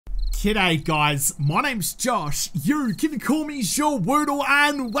G'day guys, my name's Josh, you can call me JaWoodle,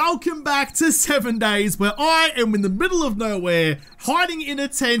 and welcome back to 7 days where I am in the middle of nowhere, hiding in a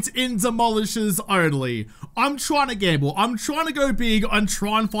tent in Demolishers only. I'm trying to gamble, I'm trying to go big and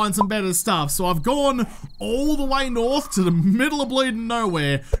try and find some better stuff, so I've gone all the way north to the middle of bleeding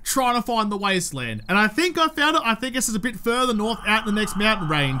nowhere, trying to find the Wasteland. And I think I found it. I think it's a bit further north out in the next mountain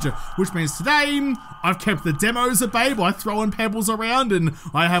range, which means today, I've kept the demos at bay by throwing pebbles around, and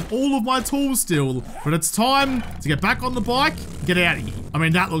I have all of my tools still, but it's time to get back on the bike and get out of here. I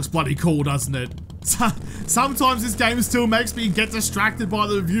mean, that looks bloody cool, doesn't it? Sometimes this game still makes me get distracted by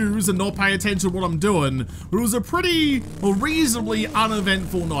the views and not pay attention to what I'm doing, but it was a pretty, or reasonably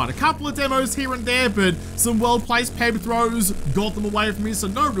uneventful night. A couple of demos here and there, but some well-placed peb throws got them away from me, so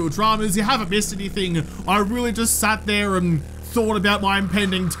no real dramas. You haven't missed anything. I really just sat there and thought about my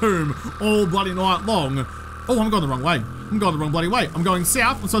impending doom all bloody night long. Oh, I'm going the wrong way. I'm going the wrong bloody way. I'm going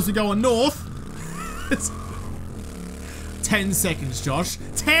south. I'm supposed to be going north. It's 10 seconds, Josh.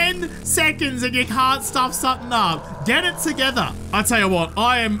 10 seconds and you can't stuff something up. Get it together. I tell you what,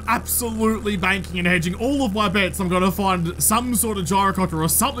 I am absolutely banking and hedging all of my bets. I'm going to find some sort of gyrocopter or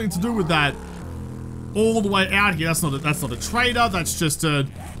something to do with that all the way out here. That's not a trader. That's just a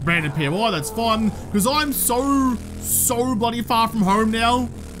random POI. That's fun, because I'm so bloody far from home now.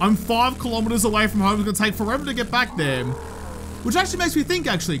 I'm 5 kilometers away from home. It's gonna take forever to get back there, which actually makes me think,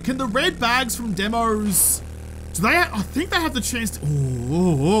 actually, can the red bags from demos, do they I think they have the chance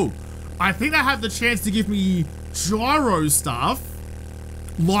to, I think they have the chance to give me gyro stuff,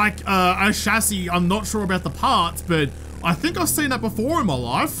 like a chassis. I'm not sure about the parts, but I think I've seen that before in my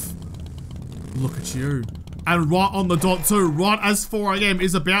life. Look at you. And right on the dot too, right as 4 AM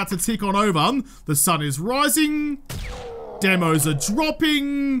is about to tick on over. The sun is rising. Demos are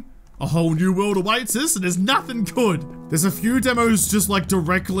dropping. A whole new world awaits us, and there's nothing good. There's a few demos just like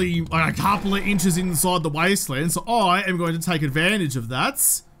directly like a couple of inches inside the Wasteland, so I am going to take advantage of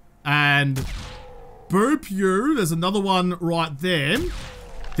that. And boop you. There's another one right there.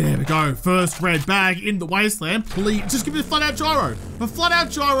 There we go, first red bag in the Wasteland. Please, just give me a flat out gyro. A flat out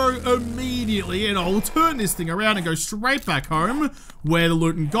gyro immediately, and I'll turn this thing around and go straight back home, where the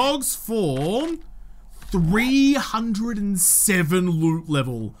loot and gogs for 307 loot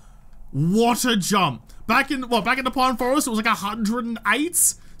level. What a jump. Back in the Pine Forest, it was like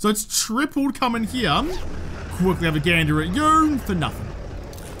 108. So it's tripled coming here. Quickly have a gander at you for nothing.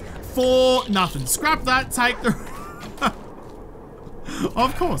 For nothing. Scrap that, take the...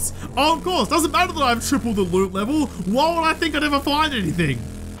 Of course, doesn't matter that I've tripled the loot level. Why would I think I'd ever find anything?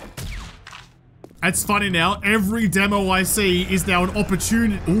 It's funny now, every demo I see is now an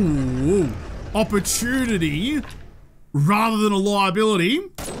opportunity. Ooh, opportunity rather than a liability.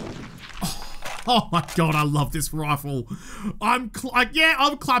 Oh my god, I love this rifle. I've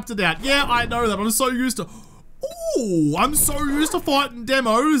clapped it out. Yeah, I know that. I'm so used to fighting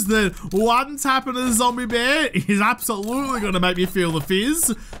demos that one tap and a zombie bear is absolutely going to make me feel the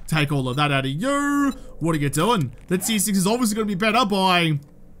fizz. Take all of that out of you. What are you doing? That T6 is obviously going to be better by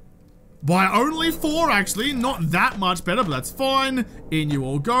only 4, actually. Not that much better, but that's fine. In you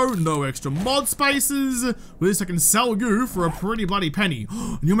all go. No extra mod spaces. At least I can sell you for a pretty bloody penny.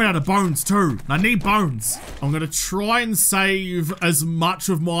 And you're made out of bones too. I need bones. I'm going to try and save as much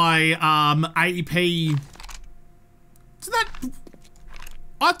of my AP.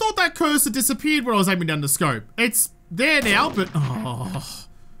 I thought that cursor disappeared when I was aiming down the scope. It's there now, but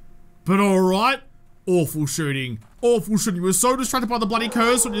alright. Awful shooting. Awful shooting. You were so distracted by the bloody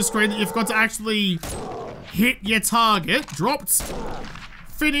cursor on your screen that you forgot to actually hit your target. Dropped.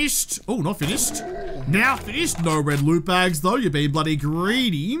 Finished. Oh, not finished. Now finished. No red loot bags though. You're being bloody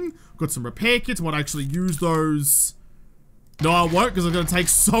greedy. Got some repair kits. I won't actually use those. No, I won't, because it's going to take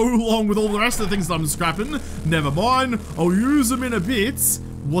so long with all the rest of the things that I'm scrapping. Never mind. I'll use them in a bit.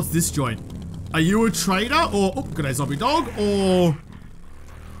 What's this joint? Are you a trader? Or, oh, good day, zombie dog. Or,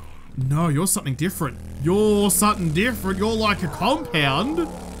 no, you're something different. You're something different. You're like a compound.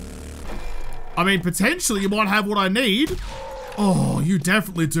 I mean, potentially you might have what I need. Oh, you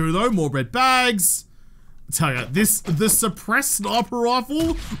definitely do, though. More red bags. I tell you, the suppressed sniper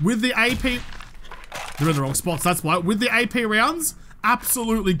rifle with the AP... They're in the wrong spots, that's why. With the AP rounds,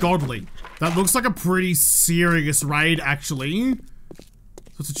 absolutely godly. That looks like a pretty serious raid, actually. So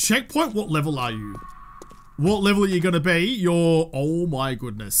it's a checkpoint. What level are you? What level are you gonna be? You're... Oh my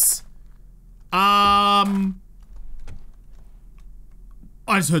goodness. I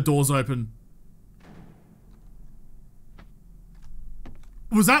just heard doors open.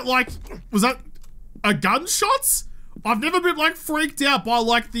 Was that a gunshot? I've never been like freaked out by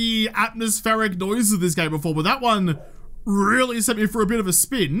like the atmospheric noises of this game before, but that one really sent me for a bit of a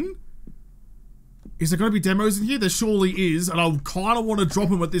spin. Is there going to be demos in here? There surely is, and I kind of want to drop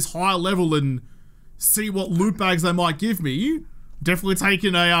them at this higher level and see what loot bags they might give me. Definitely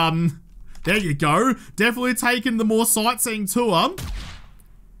taking a, there you go. Definitely taking the more sightseeing tour.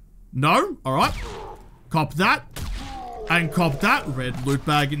 No? Alright. Cop that. And cop that. Red loot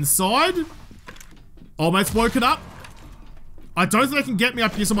bag inside. Old mate's woken up. I don't think they can get me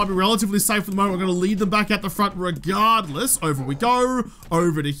up here, so I might be relatively safe for the moment. We're going to lead them back out the front regardless. Over we go.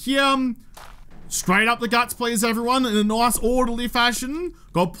 Over to here. Straight up the guts, please, everyone. In a nice, orderly fashion.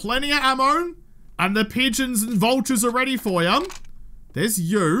 Got plenty of ammo. And the pigeons and vultures are ready for you. There's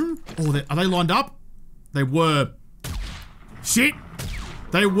you. Oh, are they lined up? They were. Shit.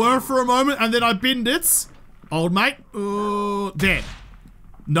 They were for a moment, and then I binned it. Old mate. There.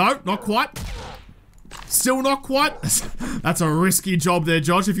 No, not quite. Still not quite. That's a risky job there,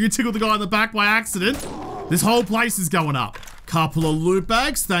 Josh. If you tickled the guy in the back by accident, this whole place is going up. Couple of loot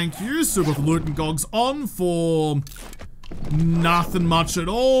bags, thank you. Still got the loot and gogs on for nothing much at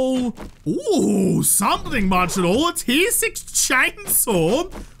all. Ooh, something much at all. A tier 6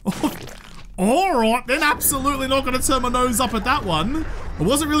 chainsaw. Oh, alright, then absolutely not going to turn my nose up at that one. I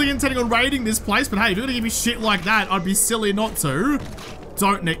wasn't really intending on raiding this place, but hey, if you're going to give me shit like that, I'd be silly not to.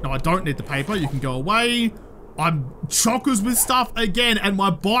 No, I don't need the paper. You can go away. I'm chockers with stuff again, and my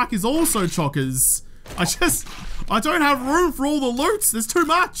bike is also chockers. I don't have room for all the loot. There's too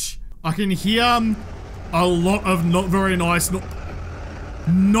much. I can hear a lot of not very nice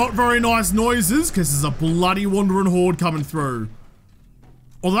noises, because there's a bloody wandering horde coming through.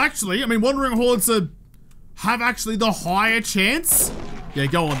 Although actually, I mean, wandering hordes have actually the higher chance. Yeah,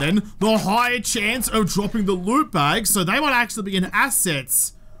 go on then. The higher chance of dropping the loot bag, so they might actually be an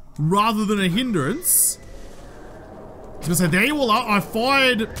asset rather than a hindrance. So there you all are. I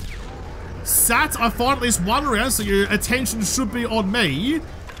fired at least one round, so your attention should be on me.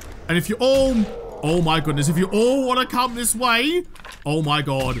 And if you all, oh my goodness, if you all want to come this way, oh my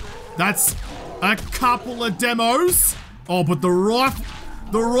god, that's a couple of demos. Oh, but the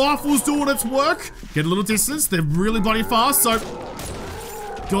rifle's doing its work. Get a little distance. They're really bloody fast, so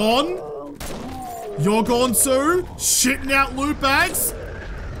gone. You're gone too. Shitting out loot bags.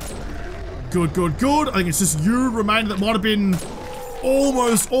 Good, good, good. I think it's just you remaining. That might have been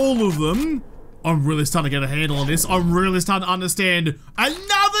almost all of them. I'm really starting to get a handle on this. I'm really starting to understand.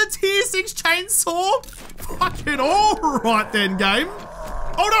 Another tier 6 chainsaw? Fucking alright then, game.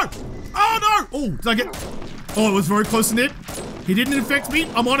 Oh no! Oh no! Oh, did I get... Oh, it was very close to it. He didn't infect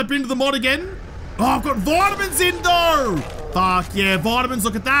me. I might have been to the mod again. Oh, I've got vitamins in though! Fuck yeah, vitamins,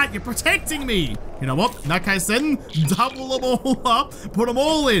 look at that. You're protecting me. You know what? In that case then, double them all up. Put them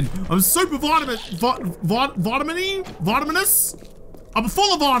all in. I'm super vitaminous? I'm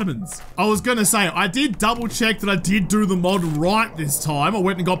full of vitamins. I was gonna say, I did double check that I did do the mod right this time. I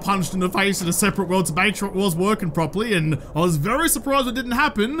went and got punched in the face in a separate world to make sure it was working properly, and I was very surprised it didn't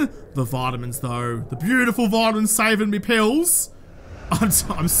happen. The vitamins though, the beautiful vitamins saving me pills. I'm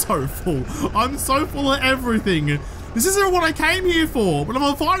so full. I'm so full of everything. This isn't what I came here for. But if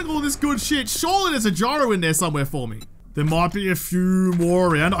I'm finding all this good shit, surely there's a gyro in there somewhere for me. There might be a few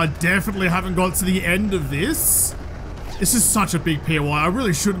more around. I definitely haven't got to the end of this. This is such a big POI. I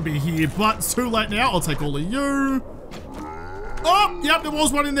really shouldn't be here, but it's too late now. I'll take all of you. Oh, yep, there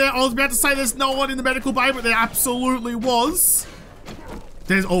was one in there. I was about to say there's no one in the medical bay, but there absolutely was.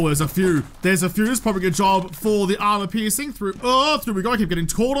 There's a few. There's a few. It's probably a good job for the armor piercing. Through we go. I keep getting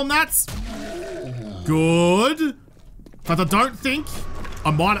caught on that. Good. But I don't think I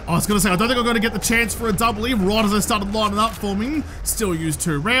was gonna say, I don't think I'm gonna get the chance for a double E right as I started lining up for me. Still used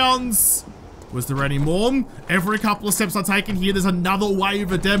 2 rounds. Was there any more? Every couple of steps I take in here, there's another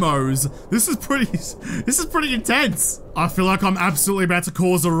wave of demos. This is pretty intense. I feel like I'm absolutely about to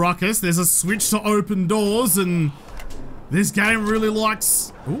cause a ruckus. There's a switch to open doors, and this game really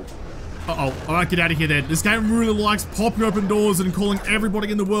likes... Ooh. Uh-oh, I won't get out of here then. This game really likes popping open doors and calling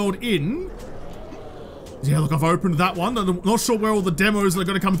everybody in the world in. Yeah, look, I've opened that one. I'm not sure where all the demos that are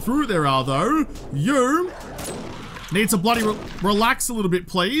going to come through there are, though. You need to bloody relax a little bit,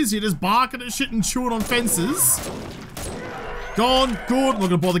 please. You're just barking at shit and chewing on fences. Gone. Good. I'm not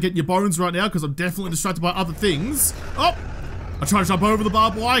going to bother getting your bones right now because I'm definitely distracted by other things. Oh! I tried to jump over the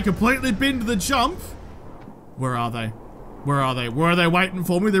barbed wire, completely binned the jump. Where are they? Where are they? Where are they waiting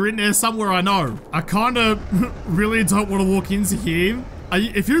for me? They're in there somewhere, I know. I kind of really don't want to walk into here.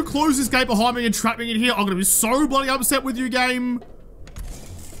 If you close this gate behind me and trap me in here, I'm going to be so bloody upset with you, game.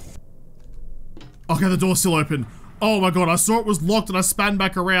 Okay, the door's still open. Oh my god, I saw it was locked and I span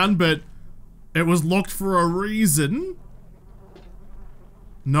back around, but it was locked for a reason.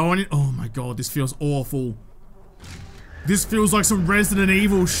 No one... Oh my god, this feels awful. This feels like some Resident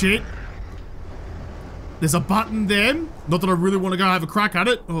Evil shit. There's a button there. Not that I really want to go have a crack at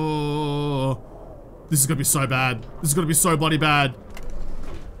it. Oh, this is gonna be so bad. This is gonna be so bloody bad.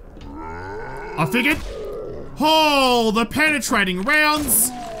 I figured. Oh, the penetrating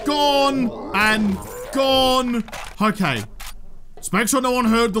rounds. Gone and gone. Okay. Just make sure no one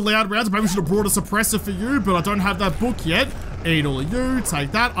heard the loud rounds. Maybe we should have brought a suppressor for you, but I don't have that book yet. Eat all of you.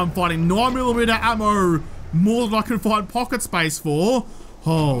 Take that. I'm finding 9mm ammo. More than I can find pocket space for.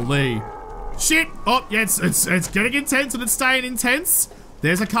 Holy shit. Oh, yeah, it's getting intense and it's staying intense.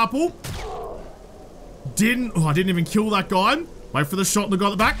 There's a couple. I didn't even kill that guy. Wait for the shot and the guy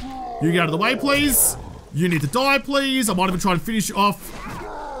at the back. You get out of the way, please. You need to die, please. I might even try and finish you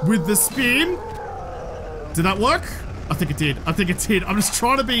off with the spin. Did that work? I think it did. I think it did. I'm just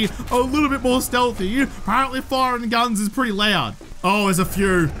trying to be a little bit more stealthy. Apparently firing guns is pretty loud. Oh, there's a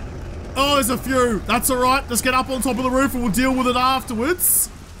few. Oh, there's a few. That's all right. Just get up on top of the roof and we'll deal with it afterwards.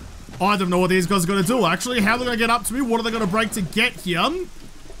 I don't know what these guys are going to do, actually. How are they going to get up to me? What are they going to break to get here?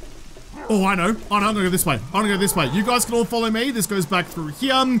 Oh, I know. I'm going to go this way. I'm going to go this way. You guys can all follow me. This goes back through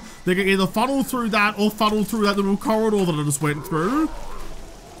here. They can either funnel through that or funnel through that little corridor that I just went through.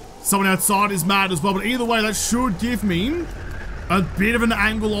 Someone outside is mad as well, but either way, that should give me a bit of an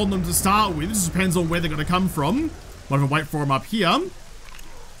angle on them to start with. It just depends on where they're going to come from. Might even wait for them up here.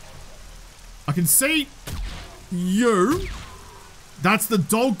 I can see you. That's the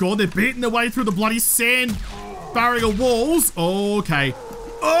dog god. They're beating their way through the bloody sand barrier walls. Okay.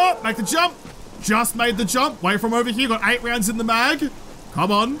 Oh, make the jump. Just made the jump. Wait from over here. Got 8 rounds in the mag.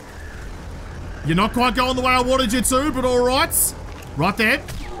 Come on. You're not quite going the way I wanted you to, but all right. Right there.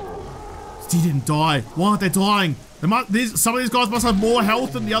 He didn't die. Why aren't they dying? Some of these guys must have more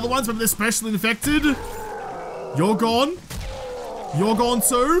health than the other ones. Maybe they're specially infected. You're gone. You're gone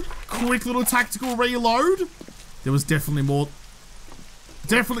too. Quick little tactical reload. There was definitely more.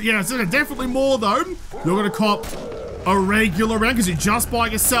 Definitely more though. You're gonna cop a regular round because you're just by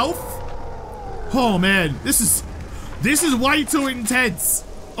yourself. Oh man, this is way too intense.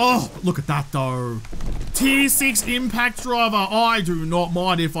 Oh, look at that though. Tier 6 impact driver. I do not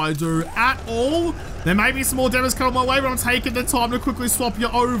mind if I do at all. There may be some more demos coming my way, but I'm taking the time to quickly swap you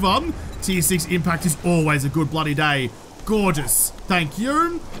over. Tier 6 impact is always a good bloody day. Gorgeous. Thank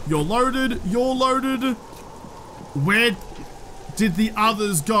you. You're loaded. You're loaded. Where did the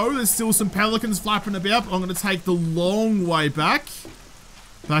others go? There's still some pelicans flapping about. I'm going to take the long way back.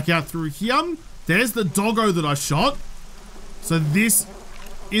 Back out through here. There's the doggo that I shot. So this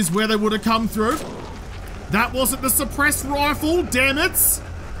is where they would have come through. That wasn't the suppressed rifle, damn it.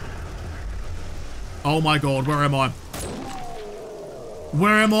 Oh my god, where am I?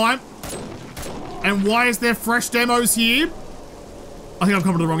 Where am I? And why is there fresh demos here? I think I'm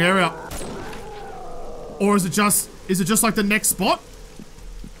coming to the wrong area. Or is it just like the next spot?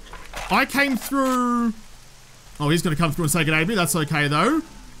 I came through. Oh, he's gonna come through and say good day to me. That's okay though.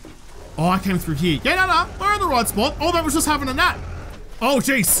 Oh, I came through here. Yeah, no, we're in the right spot. Oh, that was just having a nap. Oh,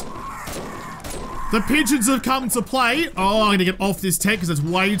 jeez. The pigeons have come to play. Oh, I'm gonna get off this tech because it's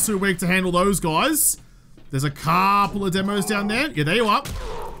way too weak to handle those guys. There's a couple of demos down there. Yeah, there you are.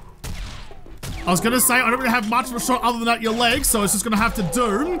 I was gonna say, I don't really have much of a shot other than at your legs, so it's just gonna have to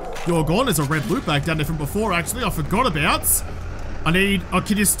do. You're gone. There's a red loot bag down there from before, actually. I forgot about. I need, oh,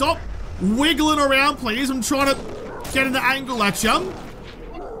 can you stop wiggling around, please? I'm trying to get in the angle at you.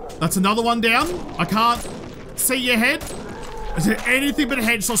 That's another one down. I can't see your head. Is there anything but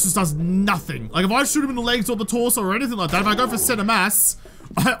headshots just does nothing? Like, if I shoot him in the legs or the torso or anything like that, if I go for center mass,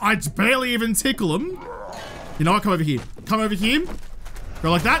 I barely even tickle him. You know what? Come over here. Come over here.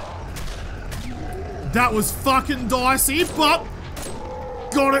 Go like that. That was fucking dicey, but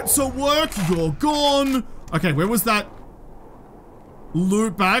got it to work. You're gone. Okay, where was that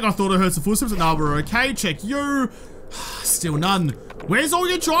loot bag? I thought I heard some footsteps, but now we're okay. Check you. Still none. Where's all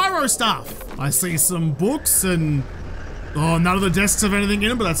your gyro stuff? I see some books and... oh, none of the desks have anything in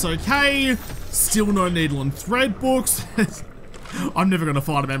them, but that's okay. Still no needle and thread books. I'm never going to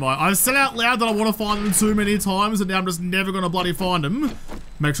find them, am I? I've said out loud that I want to find them too many times, and now I'm just never going to bloody find them.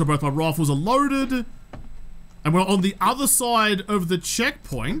 Make sure both my rifles are loaded. And we're on the other side of the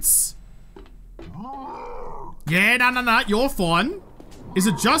checkpoints. Yeah, no, you're fine. Is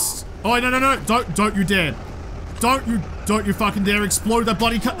it just... oh, no, don't you dare. Don't you fucking dare explode that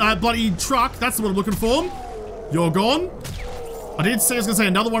bloody truck. That's what I'm looking for. You're gone. I did see, I was gonna say,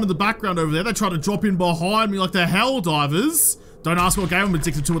 another one in the background over there. They tried to drop in behind me like they're hell divers. Don't ask what game I'm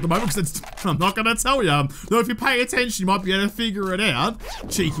addicted to at the moment, because I'm not gonna tell you. Though if you pay attention, you might be able to figure it out.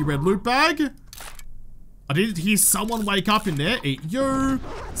 Cheeky red loot bag. I did hear someone wake up in there. Eat you.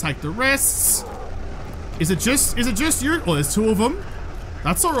 Take the rests. Is it just you? Oh, there's 2 of them.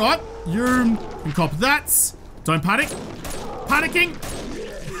 That's all right. You can cop that. Don't panic. Panicking.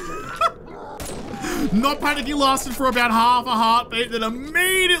 Not panicking lasted for about half a heartbeat, then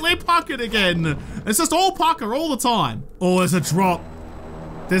immediately puckered again. It's just all pucker all the time. Oh, there's a drop.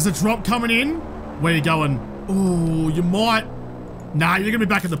 There's a drop coming in. Where you going? Oh, you might. Nah, you're gonna be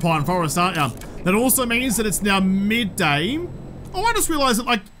back in the pine forest, aren't you? That also means that it's now midday. Oh, I just realized that,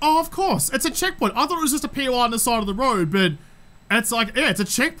 like, oh, of course, it's a checkpoint. I thought it was just a POI on the side of the road, but it's like, yeah, it's a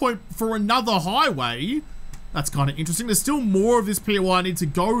checkpoint for another highway. That's kind of interesting. There's still more of this POI I need to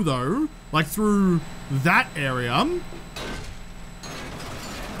go, though, like through that area.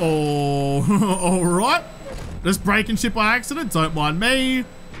 Oh, all right. Just breaking shit by accident. Don't mind me.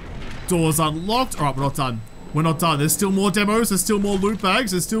 Doors unlocked. All right, we're not done. We're not done. There's still more demos. There's still more loot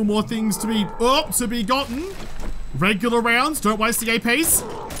bags. There's still more things to be gotten. Regular rounds. Don't waste the APs.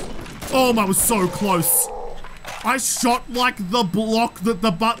 Oh, that was so close. I shot like the block that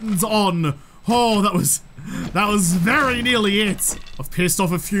the button's on. Oh, that was very nearly it. I've pissed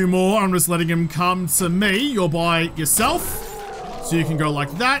off a few more. I'm just letting him come to me. You're by yourself. So you can go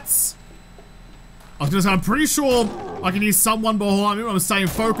like that. I was gonna say, I'm pretty sure I can hear someone behind me. I'm staying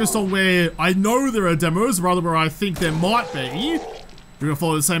focused on where I know there are demos, rather where I think there might be. You're gonna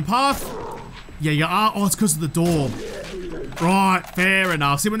follow the same path. Yeah, you are. Oh, it's because of the door. Right, fair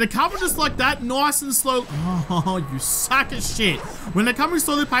enough. See, when they're coming just like that, nice and slow. Oh, you sack of shit. When they're coming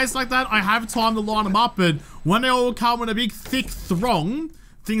slowly paced like that, I have time to line them up, but when they all come in a big, thick throng,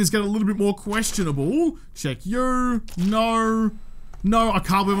 things get a little bit more questionable. Check you. No. No, I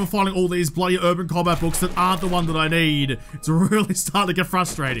can't believe I'm finding all these bloody urban combat books that aren't the one that I need. It's really starting to get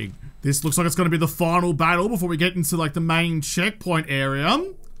frustrating. This looks like it's going to be the final battle before we get into, like, the main checkpoint area.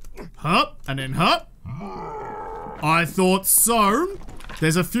 Hup, and then hup. I thought so.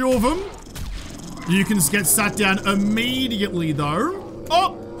 There's a few of them. You can get sat down immediately, though.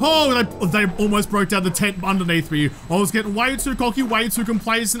 Oh, they almost broke down the tent underneath me. I was getting way too cocky, way too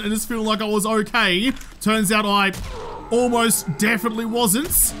complacent, and just feeling like I was okay. Turns out I almost definitely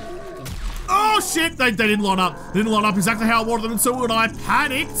wasn't. Oh, shit. They didn't line up. They didn't line up exactly how I wanted them to, and I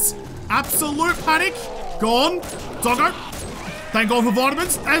panicked. Absolute panic. Gone. Doggo. Thank God for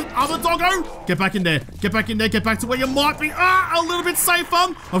vitamins. And other doggo. Get back in there. Get back in there. Get back to where you might be. A little bit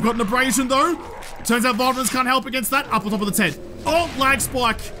safer. I've got an abrasion, though. Turns out vitamins can't help against that. Up on top of the tent. Oh, lag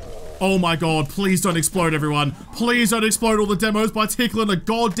spike. Oh, my God. Please don't explode, everyone. Please don't explode all the demos by tickling a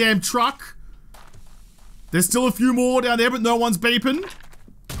goddamn truck. There's still a few more down there, but no one's beeping.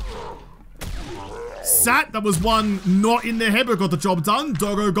 Sat, that was one not in their head, but got the job done.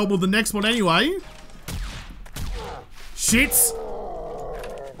 Doggo gobbled the next one anyway. Shit.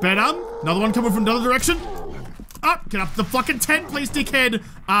 Better. Another one coming from another direction. Up, get up the fucking tent, please, dickhead.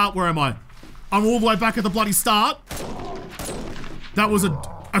 Where am I? I'm all the way back at the bloody start. That was a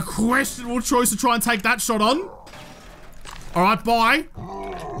questionable choice to try and take that shot on. All right, bye.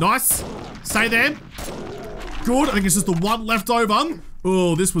 Nice. Stay there. Good. I think it's just the one left over.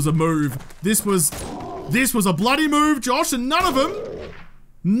 Oh, this was a move. This was a bloody move, Josh, and none of them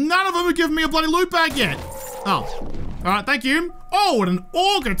have given me a bloody loot bag yet. Oh. All right, thank you. Oh, and an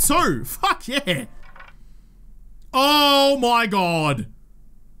auger too. Fuck yeah. Oh my God.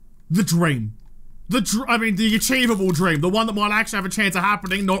 The dream. The achievable dream. The one that might actually have a chance of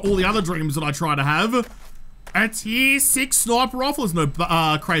happening, not all the other dreams that I try to have. A tier 6 sniper rifle. There's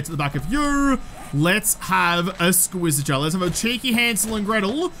no crates at the back of you. Let's have a squizzer. Let's have a cheeky Hansel and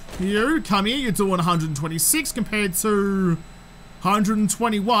Gretel. You, come here. You're doing 126 compared to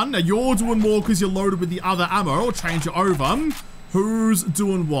 121. Now, you're doing more because you're loaded with the other ammo. I'll change it over. Who's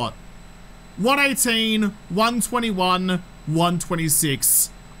doing what? 118, 121, 126.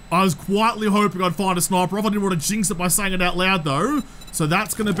 I was quietly hoping I'd find a sniper rifle. I didn't want to jinx it by saying it out loud, though. So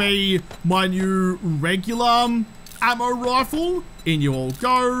that's going to be my new regular ammo rifle. In you all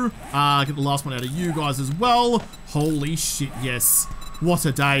go. Get the last one out of you guys as well. Holy shit, yes. What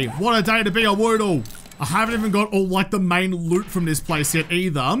a day. What a day to be a JaWoodle. I haven't even got all, like, the main loot from this place yet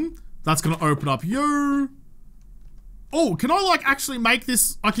either. That's going to open up you. Oh, can I, like, actually make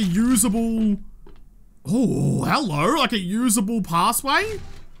this, like, a usable... Oh, hello. Like, a usable passway?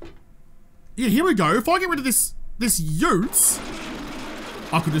 Yeah, here we go. If I get rid of this ute...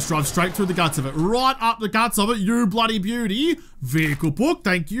 I could just drive straight through the guts of it. Right up the guts of it, you bloody beauty. Vehicle book,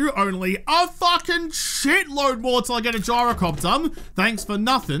 thank you. Only a fucking shitload more till I get a gyrocopter. Thanks for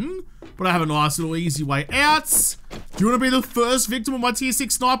nothing. But I have a nice little easy way out. Do you want to be the first victim of my tier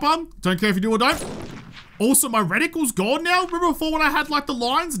 6 sniper? Don't care if you do or don't. Also, my reticle's gone now. Remember before when I had, like, the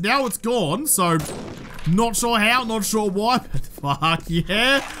lines? Now it's gone, so... Not sure how, not sure why, but fuck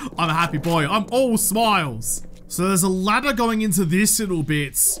yeah. I'm a happy boy. I'm all smiles. So there's a ladder going into this little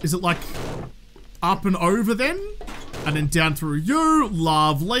bit. Is it like up and over then? And then down through you.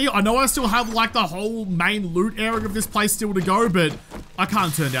 Lovely. I know I still have like the whole main loot area of this place still to go, but I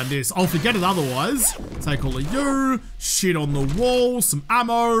can't turn down this. I'll forget it otherwise. Take all of you. Shit on the wall. Some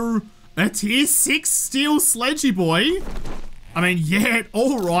ammo. A tier 6 steel sledgy boy. I mean, yeah,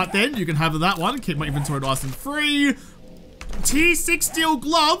 alright then. You can have that one. Keep my inventory nice and free. Tier 6 steel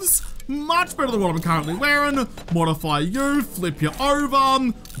gloves. Much better than what I'm currently wearing. Modify you. Flip you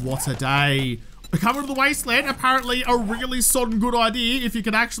over. What a day. Coming to the Wasteland, apparently a really sodden good idea if you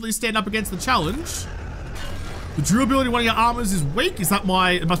can actually stand up against the challenge. The durability of one of your armors is weak. Is that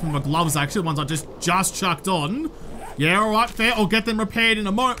it must be my gloves actually, the ones I just chucked on. Yeah, alright, fair. I'll get them repaired in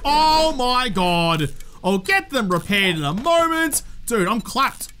a moment. Oh my god. I'll get them repaired in a moment. Dude, I'm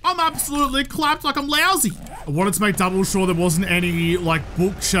clapped. I'm absolutely clapped like I'm lousy. I wanted to make double sure there wasn't any like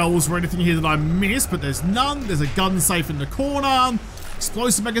bookshelves or anything here that I missed, but there's none. There's a gun safe in the corner.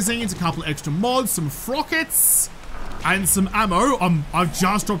 Explosive magazines, a couple of extra mods, some frockets, and some ammo. I've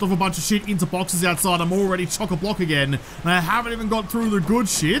just dropped off a bunch of shit into boxes outside. I'm already chock-a-block again, and I haven't even got through the good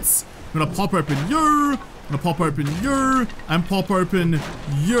shits. I'm gonna pop open you, I'm gonna pop open you, and pop open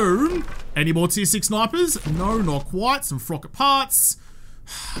you. Any more tier 6 snipers? No, not quite. Some frocket parts.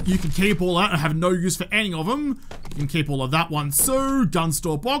 You can keep all that. I have no use for any of them. You can keep all of that one too. Gun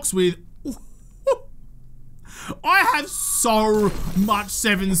store box with... I have so much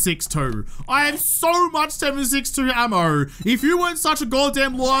 7.62. I have so much 7.62 ammo. If you weren't such a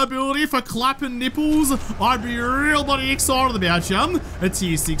goddamn liability for clapping nipples, I'd be real bloody excited about you. A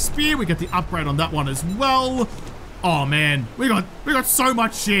tier 6 spear. We get the upgrade on that one as well. Oh man, we got so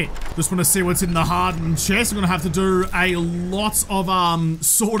much shit. Just want to see what's in the hardened chest. I'm gonna have to do a lot of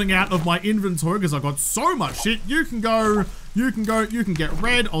sorting out of my inventory because I've got so much shit. You can go, you can get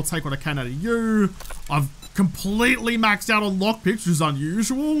red. I'll take what I can out of you. I've completely maxed out on lockpicks, which is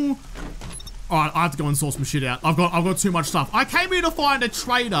unusual. Alright, I have to go and sort some shit out. I've got too much stuff. I came here to find a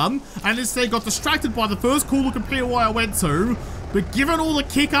trader, and instead got distracted by the first cool looking POI I went to. But given all the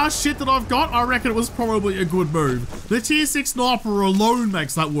kick-ass shit that I've got, I reckon it was probably a good move. The tier 6 sniper alone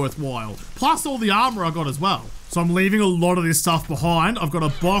makes that worthwhile. Plus all the armor I got as well. So I'm leaving a lot of this stuff behind. I've got a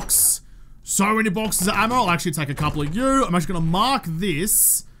box. So many boxes of ammo. I'll actually take a couple of you. I'm actually going to mark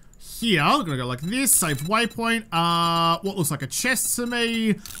this here. I'm going to go like this. Save waypoint. What looks like a chest to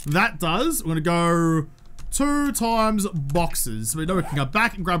me. That does. I'm going to go 2 times boxes. So we know we can go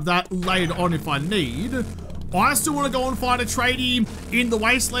back and grab that later on if I need. I still want to go and find a tradie in the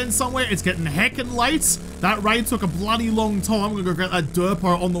Wasteland somewhere. It's getting heckin' late. That raid took a bloody long time. I'm going to go get that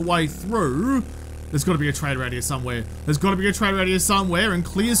derpo on the way through. There's got to be a trader out here somewhere. There's got to be a trader out here somewhere, and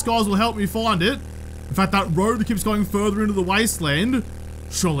clear skies will help me find it. In fact, that road that keeps going further into the Wasteland,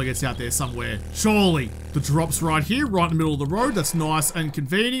 surely it's out there somewhere. Surely. The drop's right here, right in the middle of the road. That's nice and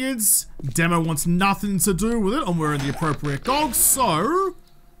convenient. Demo wants nothing to do with it. I'm wearing the appropriate goggles, so...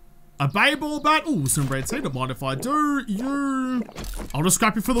 a baseball bat. Ooh, some red seed. Don't mind if I do. You. I'll just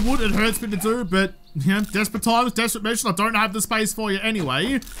scrap you for the wood. It hurts me to do, but yeah, desperate times, desperate measures. I don't have the space for you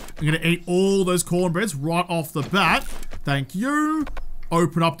anyway. I'm gonna eat all those cornbreads right off the bat. Thank you.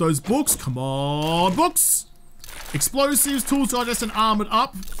 Open up those books. Come on, books. Explosives, tools, digest, and armored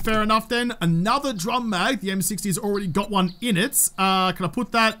up. Fair enough then. Another drum mag. The M60's already got one in it. Can I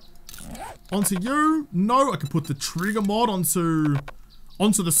put that onto you? No, I can put the trigger mod onto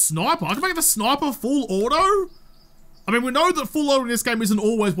the sniper. I can make the sniper full auto. I mean, we know that full auto in this game isn't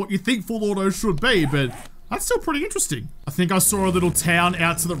always what you think full auto should be, but that's still pretty interesting. I think I saw a little town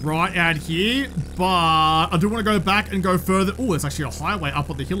out to the right out here, but I do want to go back and go further. Oh, there's actually a highway up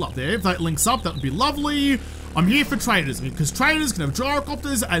on the hill up there. If that links up, that would be lovely. I'm here for traders, because traders can have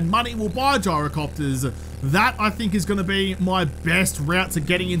gyrocopters and money will buy gyrocopters. That, I think, is going to be my best route to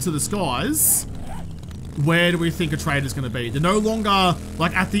getting into the skies. Where do we think a trader's going to be? They're no longer,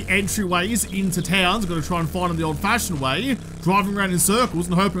 like, at the entryways into towns. I'm going to try and find them the old-fashioned way, driving around in circles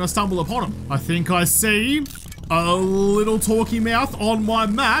and hoping I stumble upon them. I think I see a little talky mouth on my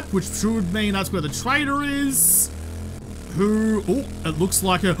map, which should mean that's where the trader is. Who... oh, it looks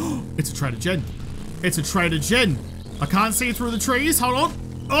like a... it's a Trader Jen. It's a Trader Jen. I can't see through the trees. Hold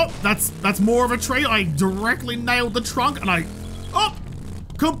on. Oh, that's more of a tree. I directly nailed the trunk, and I... oh!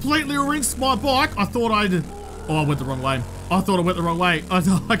 Completely rinsed my bike. I thought I'd... oh, I went the wrong way. I thought I went the wrong way.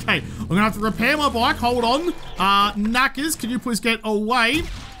 Okay, I'm gonna have to repair my bike. Hold on. Knackers, can you please get away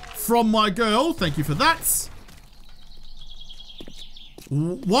from my girl? Thank you for that.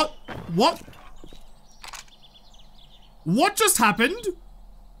 What? What? What just happened?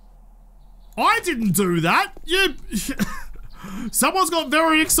 I didn't do that. Someone's got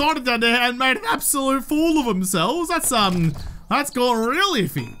very excited down there and made an absolute fool of themselves. That's gone real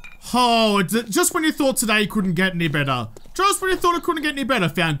iffy. Oh, just when you thought today couldn't get any better. Just when you thought it couldn't get any better.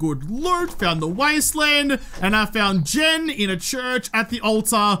 Found good loot, found the Wasteland, and I found Jen in a church at the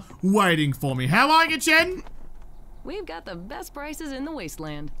altar waiting for me. How are you, Jen? We've got the best prices in the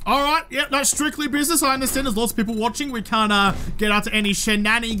Wasteland. Alright, yep, that's strictly business. I understand there's lots of people watching. We can't get out to any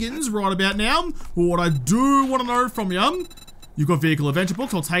shenanigans right about now. But what I do want to know from you, you've got vehicle adventure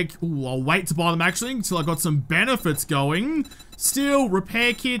books. I'll wait to buy them actually until I got some benefits going. Steel,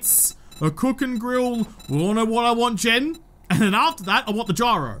 repair kits, a cook and grill. We all know what I want, Jen. And then after that, I want the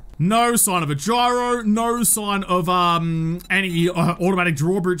gyro. No sign of a gyro, no sign of any automatic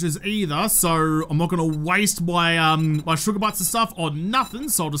drawbridges either. So I'm not gonna waste my my sugar butts and stuff on nothing.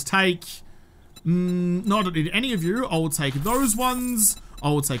 So I'll just take, no, I don't need any of you. I will take those ones. I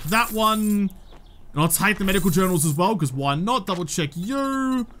will take that one. And I'll take the medical journals as well, because why not? Double check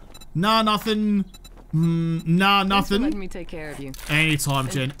you. Nah, nothing. Nah, nothing. Thanks for letting me take care of you. Anytime,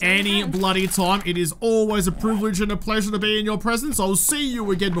 Jen. Any bloody time. It is always a privilege and a pleasure to be in your presence. I'll see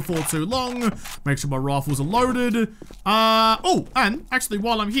you again before too long. Make sure my rifles are loaded. Oh, and actually,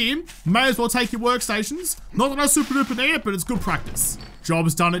 while I'm here, may as well take your workstations. Not that I super duper need it, but it's good practice.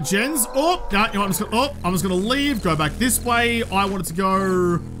 Job's done at Jen's. Oh, no, you know what, I'm just gonna leave, go back this way. I wanted to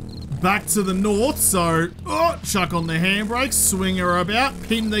go back to the north, so chuck on the handbrake, swing her about,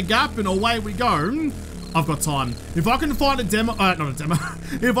 pin the gap, and away we go. I've got time. If I can find a demo, not a demo.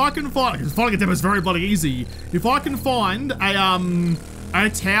 If I can find, because finding a demo is very bloody easy. If I can find a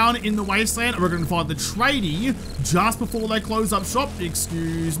town in the Wasteland, we're going to find the tradie just before they close up shop.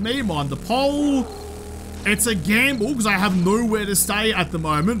 Excuse me, mind the pole. It's a gamble because I have nowhere to stay at the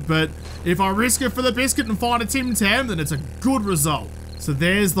moment, but if I risk it for the biscuit and find a Tim Tam, then it's a good result. So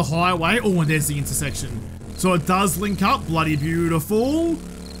there's the highway. Oh, and there's the intersection. So it does link up. Bloody beautiful.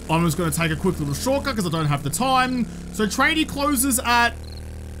 I'm just going to take a quick little shortcut because I don't have the time. So tradie closes at,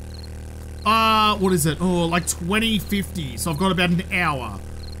 what is it? Oh, like 20:50. So I've got about an hour.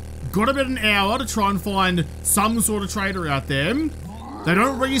 Got about an hour to try and find some sort of trader out there. They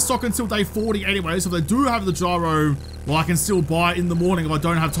don't restock until day 40 anyway. So if they do have the gyro, well, I can still buy it in the morning if I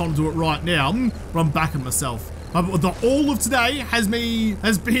don't have time to do it right now. But I'm backing myself. All of today has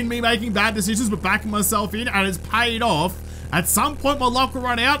been me making bad decisions, but backing myself in, and it's paid off. At some point, my luck will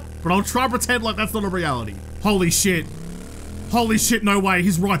run out, but I'll try and pretend like that's not a reality. Holy shit. Holy shit, no way.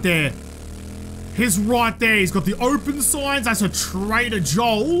 He's right there. He's right there. He's got the open signs. That's a Trader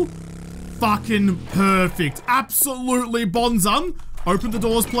Joel. Fucking perfect. Absolutely bonza. Open the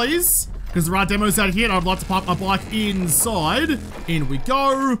doors, please. Because there are demos out here, and I'd like to park my bike inside. In we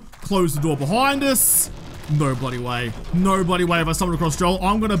go. Close the door behind us. No bloody way. No bloody way if I stumble across Joel.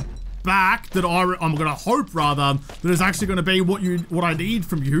 I'm gonna I'm gonna hope rather that it's actually gonna be what I need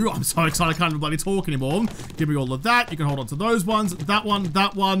from you. I'm so excited I can't even bloody talk anymore. Give me all of that. You can hold on to those ones. That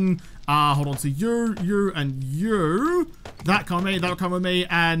one. Hold on to you, and you. That come with me, that come with me,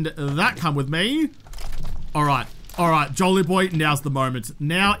 and that come with me. Alright, Jolly boy, now's the moment.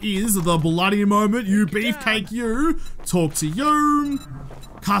 Now is the bloody moment. You beefcake, you. Talk to you.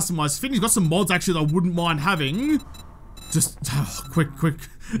 Customize fit. He's got some mods actually that I wouldn't mind having. Just quick.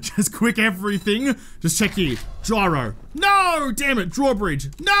 Just quick everything. Just check here. Gyro. No, damn it. Drawbridge.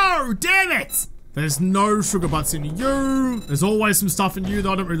 No, damn it. There's no sugar butts in you. There's always some stuff in you that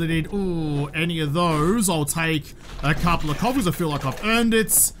I don't really need. Ooh, any of those. I'll take a couple of coffees. I feel like I've earned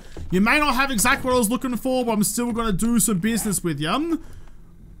it. You may not have exactly what I was looking for, but I'm still going to do some business with you.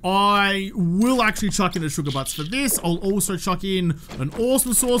 I will actually chuck in the sugar butts for this. I'll also chuck in an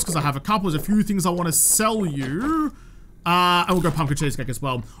awesome sauce because I have a few things I want to sell you. And we'll go pumpkin cheesecake as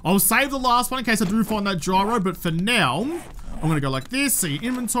well. I'll save the last one in case I do find that gyro, but for now, I'm going to go like this. So your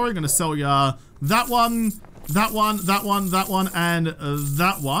inventory, I'm going to sell you that one, and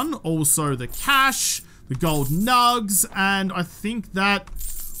that one. Also the cash, the gold nugs, and I think that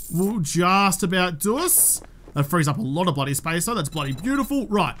will just about do us. That frees up a lot of bloody space, though. That's bloody beautiful.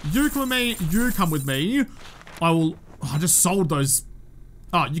 Right, you come with me, you come with me. I just sold those.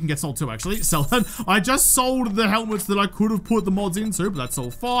 Oh, you can get sold too, actually. Sell them. I just sold the helmets that I could have put the mods into, but that's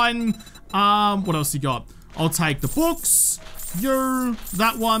all fine. What else you got? I'll take the books. You,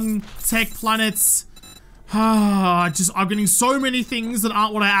 that one, tech planets. I'm getting so many things that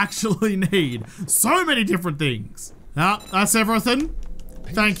aren't what I actually need. So many different things. That's everything.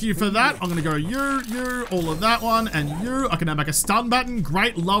 Thank you for that. I'm gonna go you, all of that one, and you. I can now make a stun button.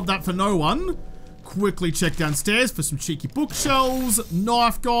 Great, love that for no one. Quickly check downstairs for some cheeky bookshelves.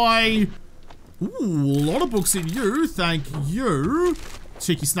 Knife guy. Ooh, a lot of books in you. Thank you.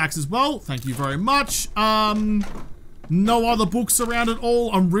 Cheeky snacks as well. Thank you very much. no other books around at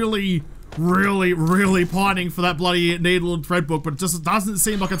all. I'm really pining for that bloody needle and thread book, but it just doesn't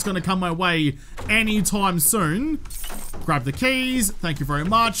seem like it's going to come my way anytime soon. Grab the keys. Thank you very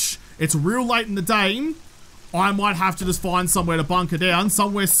much. It's real late in the day. I might have to just find somewhere to bunker down,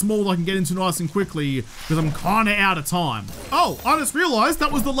 somewhere small I can get into nice and quickly, because I'm kind of out of time. Oh, I just realized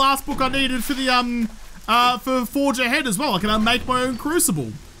that was the last book I needed for the, for Forge Ahead as well. I can make my own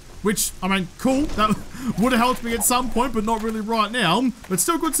crucible. Which, I mean, cool. That would have helped me at some point, but not really right now. But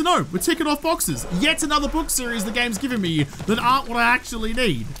still good to know. We're ticking off boxes. Yet another book series the game's given me that aren't what I actually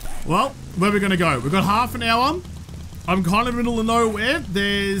need. Well, where are we going to go? We've got half an hour. I'm kind of in the middle of nowhere.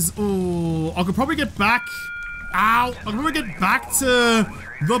 There's... Oh, I could probably get back... Ow! I could probably get back to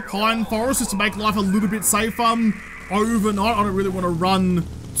the pine forest just to make life a little bit safer overnight. I don't really want to run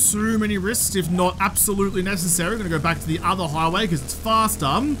too many risks if not absolutely necessary. I'm going to go back to the other highway because it's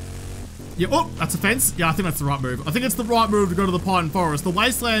faster. Yeah, oh, that's a fence. Yeah, I think that's the right move. I think it's the right move to go to the pine forest. The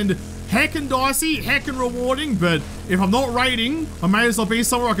Wasteland, heckin' dicey, heckin' rewarding, but if I'm not raiding, I may as well be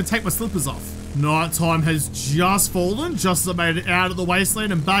somewhere I can take my slippers off. Nighttime has just fallen, just as I made it out of the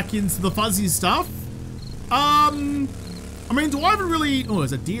Wasteland and back into the fuzzy stuff. I mean, do I even really... Oh,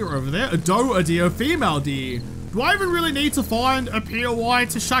 there's a deer over there. A doe, a deer, a female deer. Do I even really need to find a POI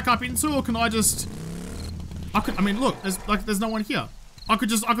to shack up into, or can I just... I mean, look, there's no one here. I could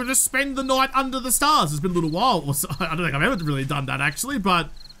just spend the night under the stars. It's been a little while. I don't think I've ever really done that, actually, but...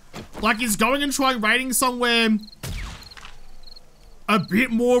 Like, is going and trying raiding somewhere a bit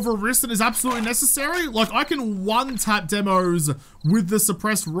more of a risk than is absolutely necessary? Like, I can one-tap demos with the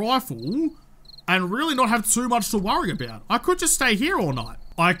suppressed rifle and really not have too much to worry about. I could just stay here all night.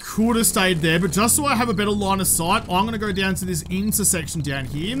 I could have stayed there, but just so I have a better line of sight, I'm going to go down to this intersection down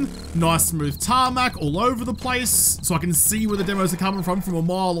here. Nice smooth tarmac all over the place, so I can see where the demos are coming from a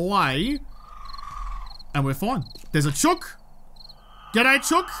mile away. And we're fine. There's a chook. G'day,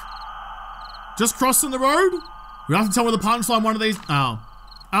 chook. Just crossing the road. We have to tell me the punchline one of these. Oh.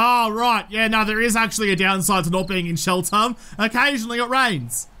 Oh, right. Yeah, no, there is actually a downside to not being in shelter. Occasionally it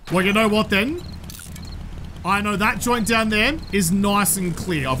rains. Well, you know what then? I know that joint down there is nice and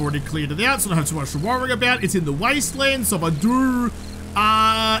clear. I've already cleared it out, so I don't have too much to worry about. It's in the Wasteland, so if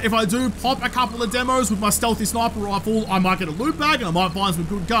I do pop a couple of demos with my stealthy sniper rifle, I might get a loot bag and I might find some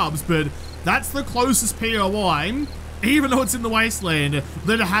good gubs, but that's the closest POI, even though it's in the Wasteland,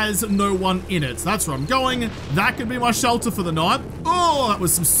 that has no one in it. So that's where I'm going. That could be my shelter for the night. Oh, that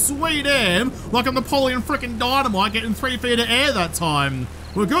was some sweet air. Like a Napoleon frickin' Dynamite getting 3 feet of air that time.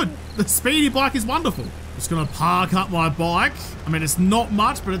 We're good. The speedy bike is wonderful. Just gonna park up my bike. I mean, it's not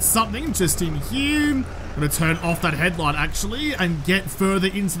much, but it's something just in here. I'm gonna turn off that headlight actually and get further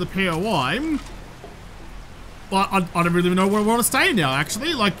into the POI. Well, I don't really know where I want to stay now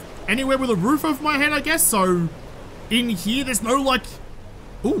actually. Like anywhere with a roof over my head, I guess. So in here, there's no like,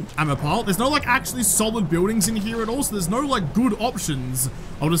 ooh, ammo pile. There's no like actually solid buildings in here at all. So there's no like good options.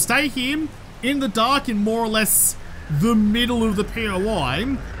 I'll just stay here in the dark in more or less the middle of the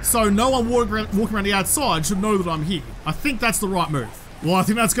POI, so no one walking around the outside should know that I'm here. I think that's the right move. Well, I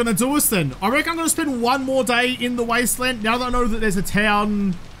think that's going to do us then. I reckon I'm going to spend one more day in the Wasteland. Now that I know that there's a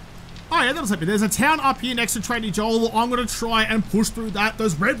town... Oh yeah, that'll take me. There's a town up here next to Trader Joel. I'm going to try and push through that.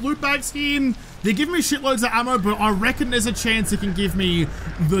 Those red loot bags here, they're giving me shitloads of ammo, but I reckon there's a chance it can give me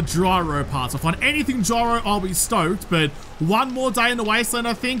the gyro parts. If I find anything gyro, I'll be stoked, but one more day in the Wasteland,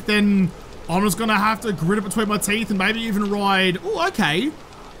 I think, then... I'm just gonna have to grit it between my teeth and maybe even ride, oh, okay,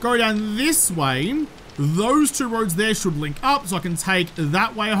 go down this way. Those two roads there should link up, so I can take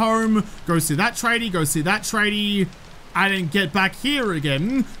that way home, go see that tradie, go see that tradie, and then get back here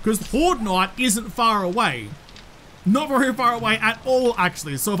again, because Horde Night isn't far away. Not very far away at all,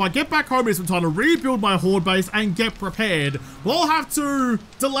 actually. So if I get back home, it's some time to rebuild my Horde base and get prepared. Well, I'll have to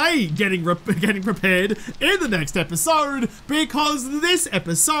delay getting prepared in the next episode because this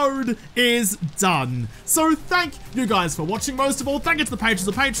episode is done. So thank you guys for watching. Most of all, thank you to the patrons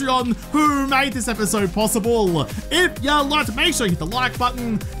of Patreon who made this episode possible. If you liked, make sure you hit the like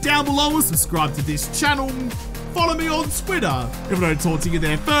button down below and subscribe to this channel. Follow me on Twitter. If I don't talk to you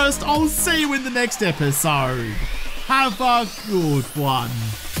there first, I'll see you in the next episode. Have a good one.